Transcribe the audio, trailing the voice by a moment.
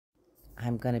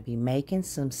I'm going to be making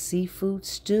some seafood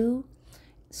stew.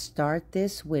 Start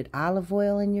this with olive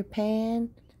oil in your pan,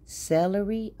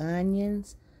 celery,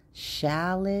 onions,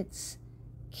 shallots,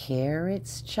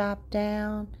 carrots chopped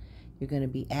down. You're going to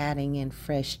be adding in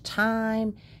fresh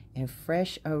thyme and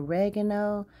fresh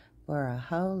oregano for a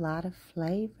whole lot of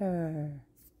flavor.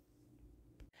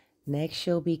 Next,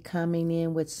 you'll be coming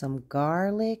in with some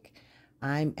garlic.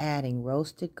 I'm adding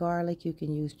roasted garlic. You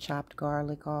can use chopped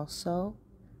garlic also.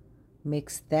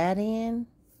 Mix that in.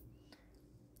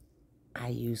 I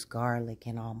use garlic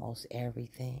in almost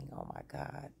everything. Oh my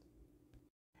God.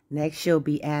 Next, you'll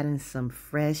be adding some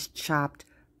fresh chopped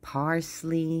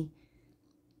parsley.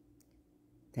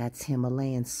 That's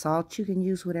Himalayan salt. You can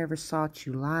use whatever salt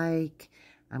you like.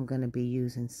 I'm going to be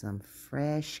using some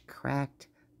fresh cracked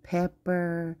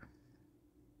pepper.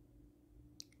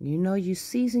 You know, you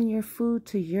season your food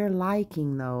to your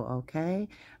liking though, okay?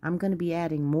 I'm going to be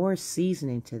adding more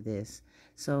seasoning to this.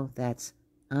 So that's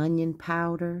onion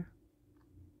powder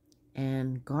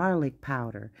and garlic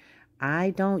powder.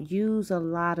 I don't use a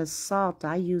lot of salt.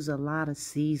 I use a lot of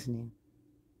seasoning.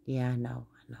 Yeah, I know.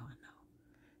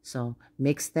 So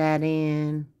mix that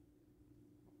in.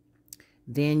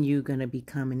 Then you're going to be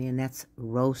coming in. That's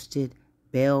roasted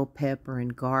bell pepper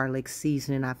and garlic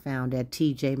seasoning I found at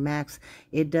TJ Maxx.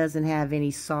 It doesn't have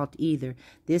any salt either.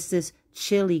 This is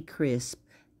chili crisp.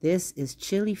 This is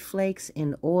chili flakes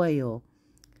and oil.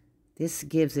 This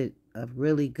gives it a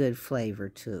really good flavor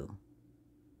too.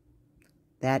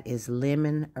 That is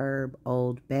lemon herb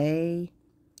Old Bay.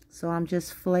 So I'm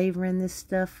just flavoring this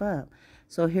stuff up.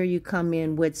 So here you come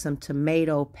in with some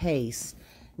tomato paste.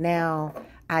 Now,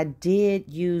 I did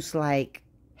use like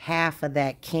half of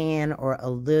that can or a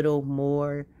little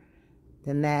more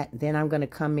than that. Then I'm going to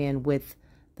come in with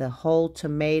the whole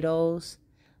tomatoes.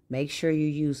 Make sure you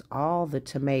use all the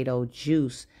tomato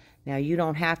juice. Now, you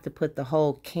don't have to put the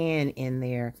whole can in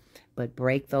there, but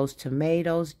break those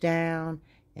tomatoes down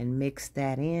and mix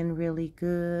that in really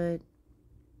good.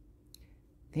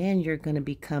 Then you're going to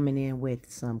be coming in with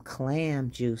some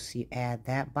clam juice. You add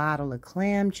that bottle of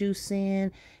clam juice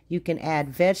in. You can add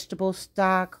vegetable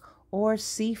stock or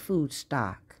seafood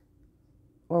stock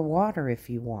or water if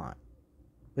you want.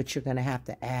 But you're going to have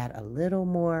to add a little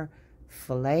more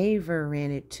flavor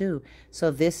in it too. So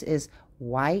this is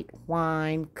white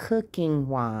wine, cooking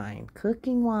wine.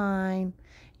 Cooking wine.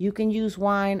 You can use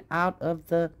wine out of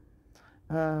the,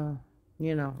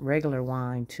 regular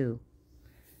wine too.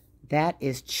 That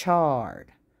is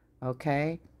chard,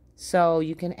 okay? So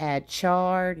you can add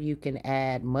chard, you can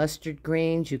add mustard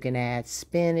greens, you can add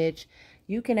spinach,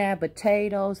 you can add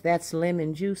potatoes. That's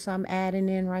lemon juice I'm adding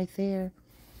in right there.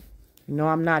 You know,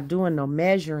 I'm not doing no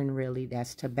measuring really.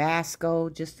 That's Tabasco,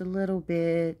 just a little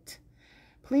bit.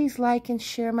 Please like and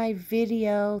share my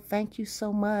video. Thank you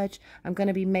so much. I'm going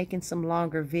to be making some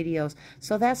longer videos.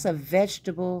 So that's a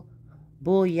vegetable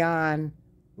bouillon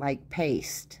like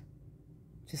paste.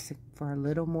 Just for a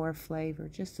little more flavor,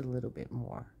 just a little bit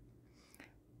more.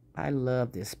 I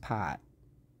love this pot.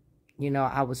 You know,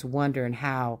 I was wondering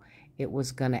how it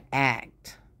was going to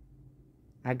act.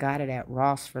 I got it at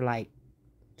Ross for like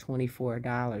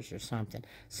 $24 or something.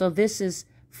 So this is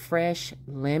fresh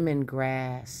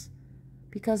lemongrass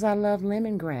because I love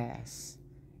lemongrass.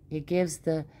 It gives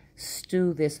the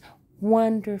stew this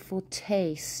wonderful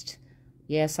taste.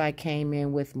 Yes, I came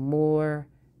in with more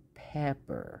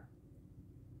pepper.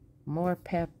 More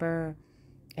pepper,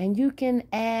 and you can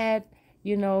add,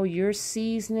 you know, your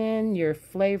seasoning, your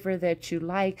flavor that you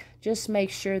like. Just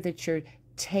make sure that you're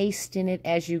tasting it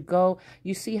as you go.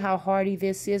 You see how hearty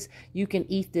this is? You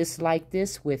can eat this like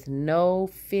this with no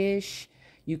fish.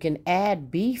 You can add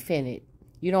beef in it.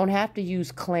 You don't have to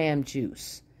use clam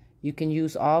juice. You can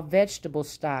use all vegetable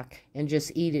stock and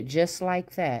just eat it just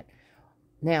like that.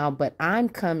 Now, but I'm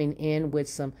coming in with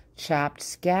some chopped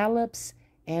scallops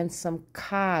and some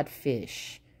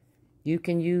codfish. You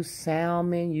can use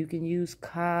salmon, you can use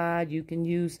cod, you can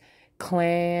use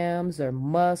clams or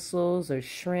mussels or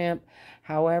shrimp,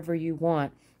 however you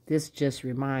want. This just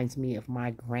reminds me of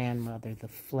my grandmother, the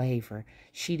flavor.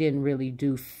 She didn't really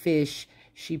do fish.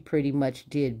 She pretty much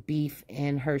did beef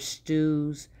in her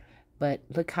stews. But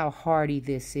look how hearty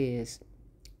this is.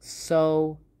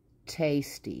 So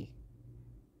tasty.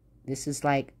 This is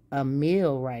like a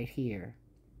meal right here.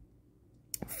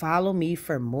 Follow me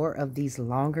for more of these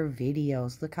longer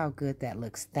videos. Look how good that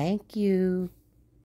looks. Thank you.